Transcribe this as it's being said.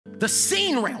The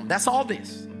seen realm, that's all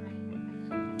this.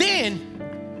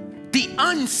 Then the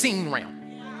unseen realm.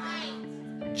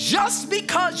 Just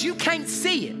because you can't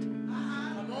see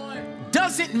it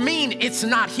doesn't mean it's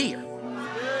not here.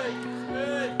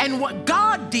 And what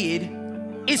God did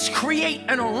is create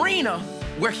an arena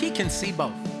where he can see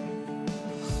both.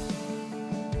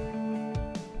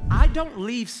 I don't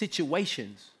leave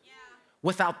situations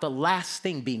without the last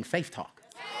thing being faith talk.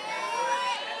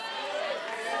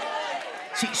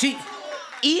 See,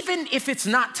 even if it's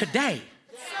not today,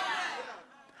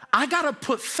 I gotta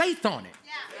put faith on it.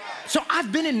 So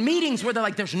I've been in meetings where they're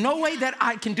like, there's no way that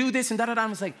I can do this and da-da-da. I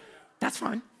was like, that's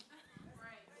fine.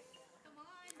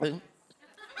 Come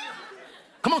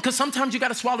on, because sometimes you got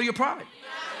to swallow your pride.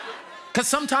 Because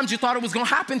sometimes you thought it was going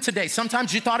to happen today.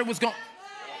 Sometimes you thought it was going.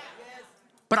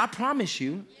 But I promise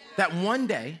you that one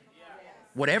day,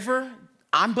 whatever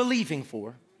I'm believing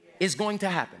for is going to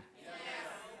happen.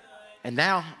 And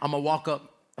now I'm going to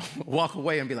walk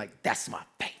away and be like, that's my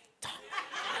faith talk.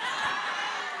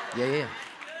 Yeah.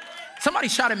 Somebody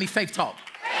shout at me, faith talk.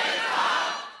 Faith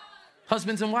talk.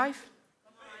 Husbands and wife?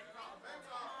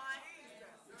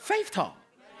 Faith talk.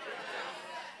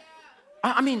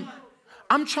 I mean,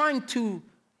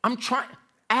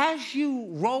 as you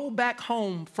roll back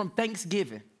home from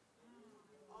Thanksgiving,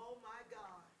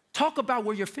 talk about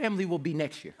where your family will be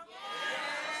next year.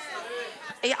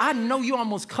 I know you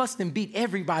almost cussed and beat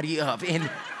everybody up, and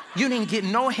you didn't get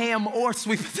no ham or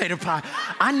sweet potato pie.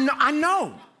 I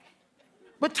know.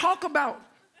 But talk about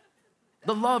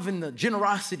the love and the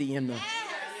generosity and the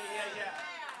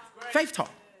faith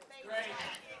talk.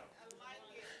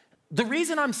 The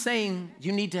reason I'm saying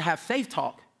you need to have faith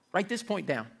talk, write this point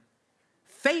down.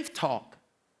 Faith talk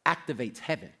activates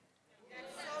heaven.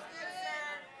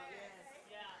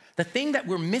 The thing that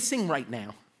we're missing right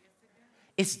now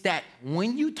is that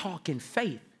when you talk in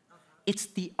faith, it's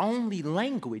the only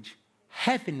language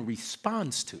heaven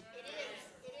responds to.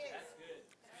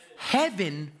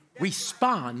 Heaven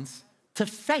responds to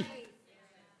faith.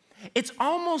 It's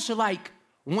almost like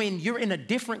when you're in a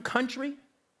different country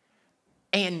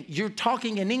and you're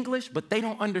talking in English, but they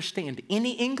don't understand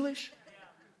any English.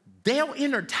 They'll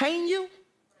entertain you,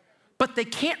 but they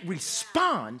can't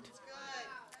respond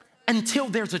until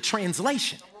there's a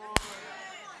translation.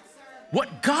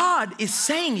 What God is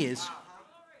saying is,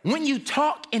 when you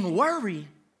talk in worry,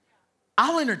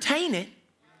 I'll entertain it,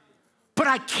 but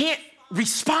I can't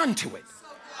respond to it.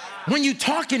 When you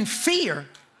talk in fear,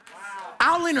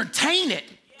 I'll entertain it,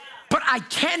 but I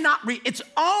cannot it's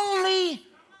only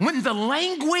when the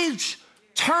language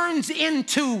turns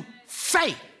into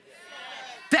faith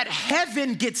that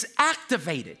heaven gets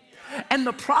activated. And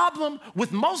the problem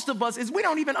with most of us is we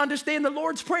don't even understand the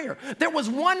Lord's Prayer. There was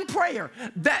one prayer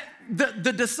that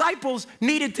the disciples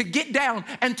needed to get down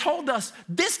and told us,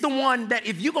 this the one that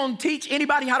if you're going to teach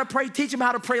anybody how to pray, teach them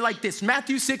how to pray like this.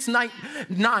 Matthew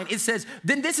 6:9, it says,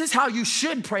 then this is how you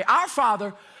should pray. Our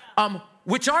Father,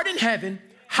 which art in heaven,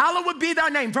 hallowed be thy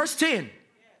name. Verse 10,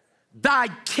 thy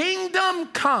kingdom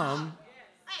come,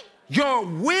 your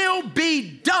will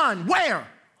be done. Where?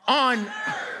 On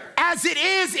as it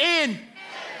is in.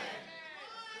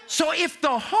 So if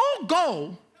the whole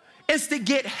goal is to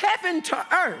get heaven to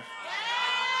earth,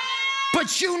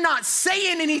 but you not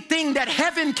saying anything that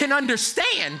heaven can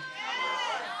understand,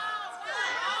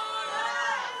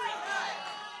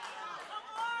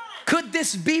 could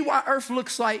this be why earth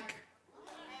looks like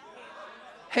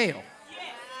hell?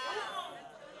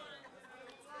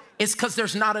 It's because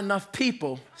there's not enough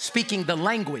people speaking the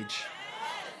language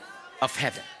of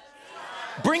heaven.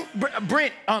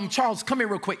 Brent, Charles, come here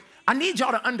real quick. I need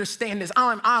y'all to understand this.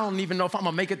 I don't even know if I'm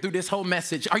gonna make it through this whole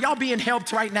message. Are y'all being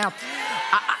helped right now?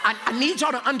 I need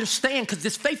y'all to understand, because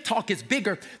this faith talk is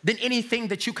bigger than anything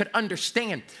that you could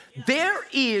understand. There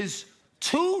is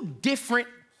two different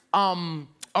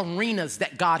arenas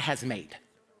that God has made.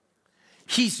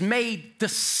 He's made the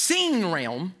seen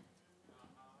realm,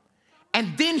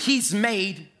 and then he's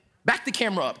made, back the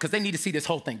camera up because they need to see this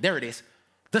whole thing. There it is.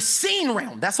 The seen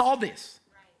realm, that's all this.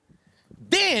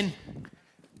 Then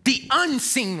the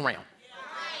unseen realm.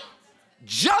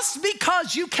 Just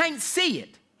because you can't see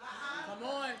it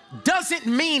doesn't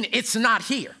mean it's not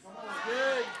here.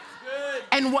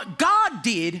 And what God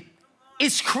did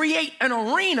is create an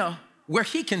arena where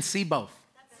he can see both.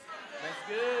 That's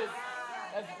good.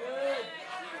 That's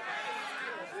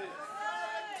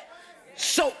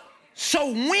good.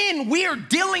 So when we're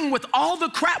dealing with all the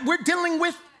crap we're dealing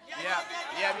with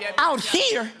out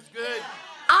here,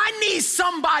 I need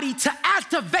somebody to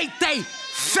activate their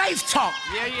faith talk,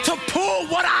 to pull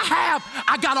what I have.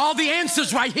 I got all the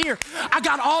answers right here. I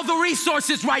got all the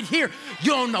resources right here.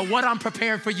 You don't know what I'm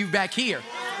preparing for you back here.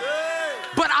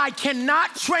 But I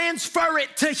cannot transfer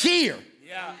it to here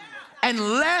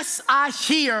unless I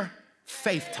hear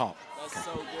faith talk. That's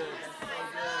so good. That's so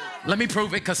good. Let me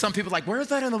prove it, because some people are like, where is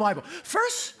that in the Bible? 1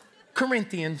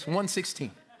 Corinthians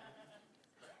 1:16.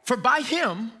 For by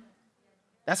him,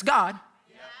 that's God,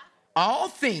 all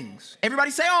things,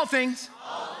 everybody say all things,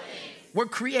 were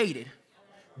created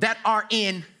that are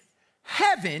in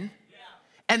heaven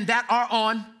and that are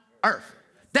on earth.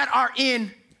 That are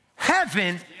in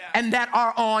heaven and that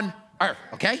are on earth,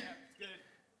 okay?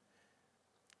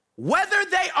 Whether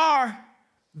they are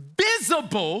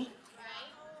visible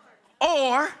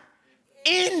or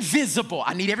invisible.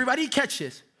 I need everybody to catch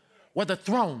this. Whether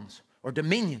thrones or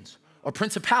dominions or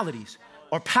principalities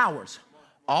or powers,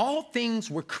 all things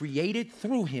were created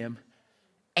through him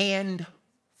and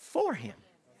for him.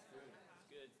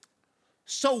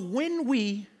 So when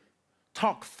we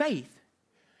talk faith,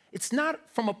 it's not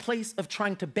from a place of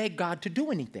trying to beg God to do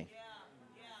anything,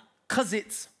 because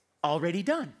it's already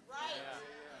done.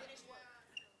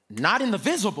 Not in the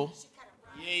visible,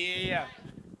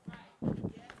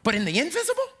 but in the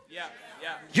invisible,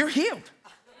 you're healed.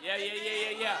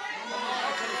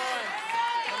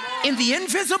 In the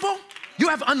invisible, you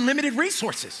have unlimited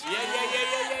resources.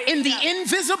 In the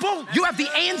invisible, you have the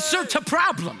answer to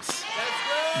problems.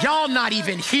 Y'all not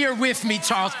even here with me,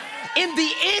 Charles. In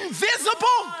the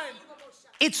invisible,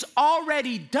 it's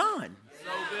already done.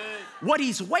 What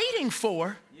he's waiting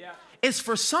for is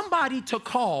for somebody to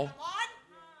call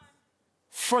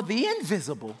for the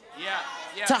invisible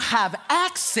to have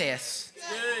access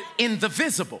in the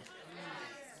visible.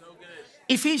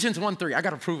 Ephesians 1:3, I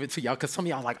gotta prove it to y'all, because some of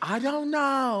y'all are like, I don't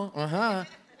know.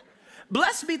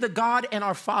 Blessed be the God and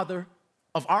our Father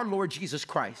of our Lord Jesus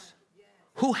Christ,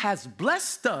 who has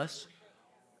blessed us,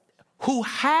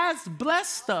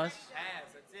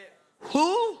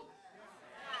 who?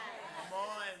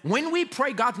 When we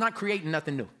pray, God's not creating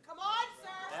nothing new. Come on,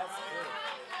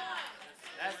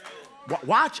 sir.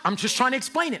 Watch, I'm just trying to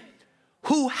explain it.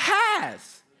 Who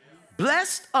has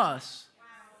blessed us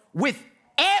with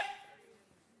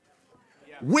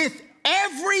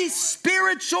every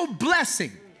spiritual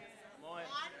blessing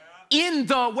in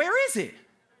the, where is it?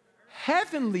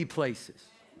 Heavenly places.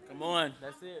 Come on,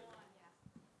 that's it.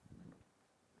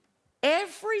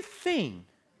 Everything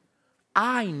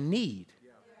I need,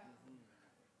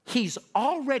 he's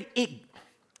already,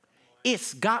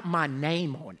 it's got my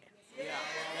name on it.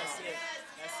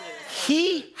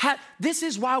 He had, this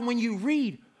is why when you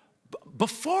read,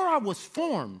 before I was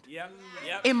formed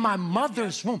in my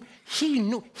mother's womb, he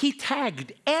knew, he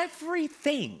tagged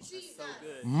everything.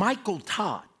 Michael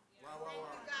Todd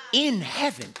in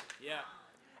heaven.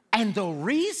 And the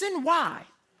reason why,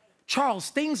 Charles,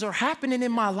 things are happening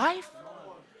in my life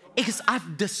is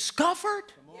I've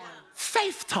discovered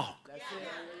faith talk.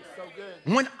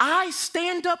 When I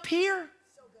stand up here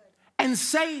and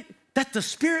say that the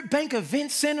Spirit Bank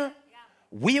Event Center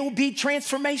will be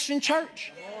Transformation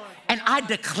Church, and I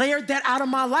declared that out of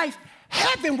my life,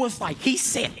 heaven was like, he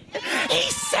said it. He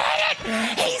said it.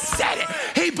 He said it.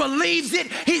 He believes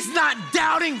it. He's not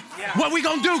doubting. What we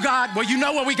gonna do, God? Well, you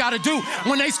know what we gotta do.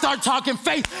 When they start talking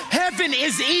faith, heaven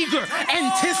is eager,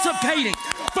 anticipating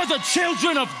for the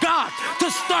children of God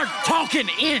to start talking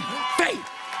in faith.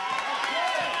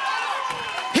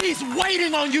 He's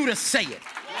waiting on you to say it.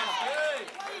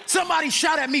 Somebody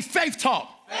shout at me, faith talk.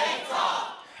 Faith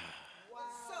talk.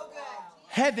 So good.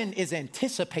 Heaven is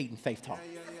anticipating faith talk.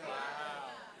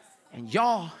 And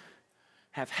y'all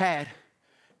have had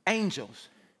angels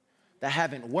that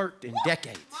haven't worked in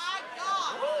decades.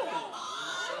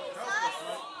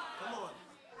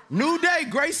 New day,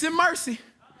 grace and mercy.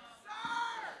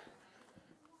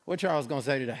 What Charles gonna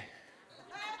say today?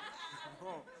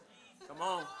 Come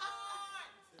on.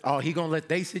 Oh, he gonna let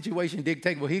their situation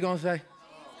dictate what he gonna say?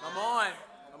 Come on.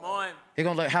 Come on. He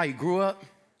gonna let how he grew up?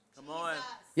 Come on.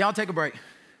 Y'all take a break.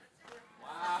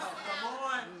 Wow. Come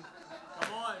on.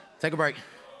 Come on. Take a break.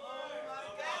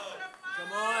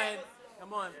 Come on.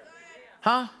 Come on.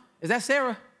 Huh? Is that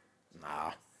Sarah?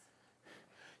 Nah.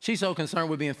 She's so concerned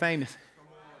with being famous.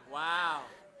 Wow.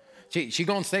 She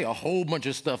gonna say a whole bunch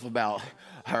of stuff about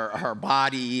her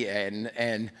body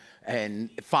and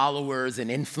followers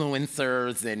and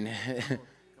influencers and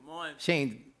Come on. she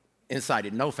ain't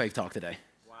incited no faith talk today.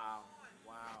 Wow.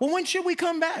 Wow. Well, when should we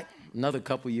come back? Another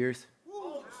couple years.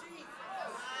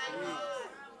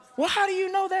 Well, how do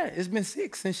you know that? It's been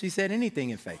 6 since she said anything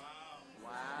in faith.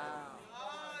 Wow.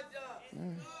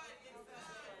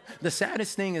 The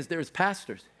saddest thing is there's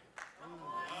pastors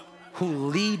who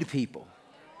lead people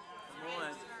Come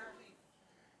on.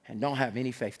 and don't have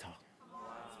any faith talk.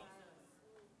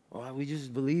 Well, we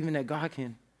just believing that God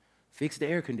can fix the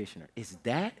air conditioner. Is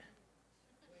that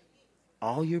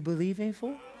all you're believing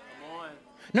for?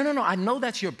 Come on. No. I know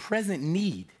that's your present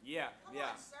need. Yeah.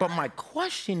 But my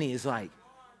question is like,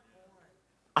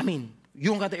 I mean, you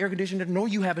don't got the air conditioner, nor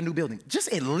you have a new building.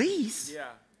 Just at least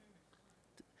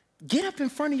get up in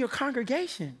front of your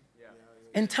congregation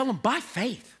and tell them by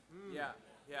faith. Yeah.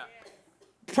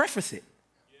 Preface it.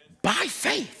 By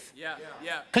faith. Yeah.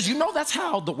 Because you know that's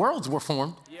how the worlds were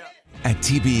formed. Yeah. At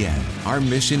TBN, our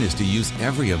mission is to use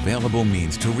every available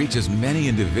means to reach as many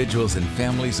individuals and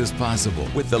families as possible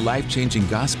with the life-changing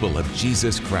gospel of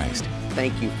Jesus Christ.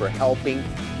 Thank you for helping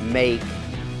make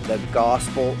the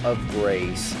gospel of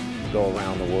grace go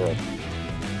around the world.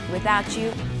 Without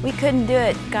you, we couldn't do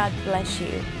it. God bless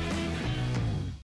you.